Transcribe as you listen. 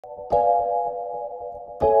Pizza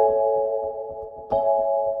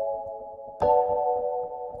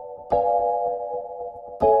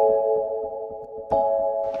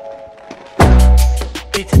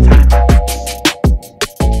time.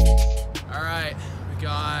 All right, we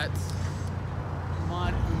got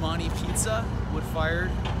Umani pizza, wood-fired.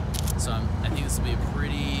 So I think this will be a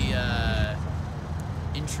pretty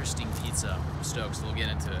interesting pizza. I'm stoked, so we'll get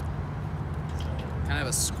into it. Kind of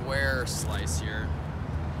a square slice here.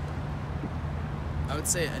 I would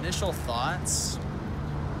say initial thoughts,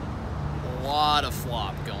 a lot of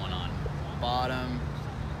flop going on. Bottom,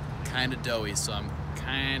 kind of doughy, so I'm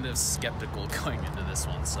kind of skeptical going into this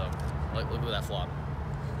one. So look at that flop.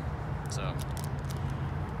 So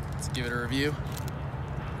let's give it a review.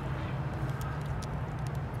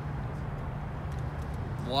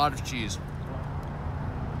 A lot of cheese.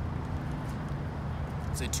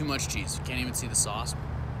 I'd say too much cheese. You can't even see the sauce.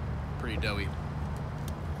 Pretty doughy.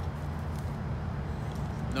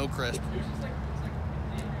 No crisp.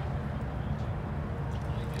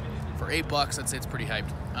 For $8, I'd say it's pretty hyped.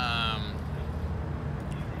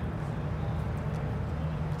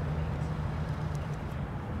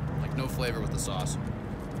 Like no flavor with the sauce.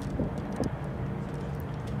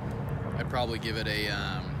 I'd probably give it a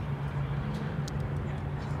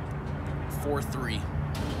 4-3.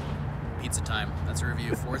 Pizza time. That's a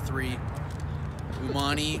review. 4-3.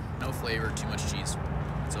 Umani, no flavor, too much cheese.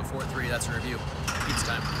 So 4-3, that's a review. Pizza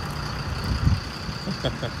time.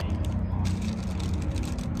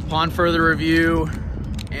 Upon further review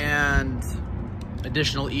and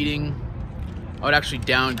additional eating, I would actually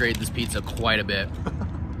downgrade this pizza quite a bit.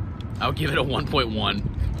 I would give it a 1.1.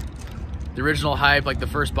 The original hype, like the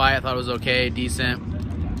first bite, I thought it was okay,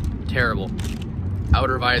 decent. Terrible. I would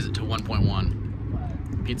revise it to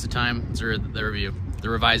 1.1. Pizza time, the review. The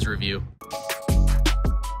revised review.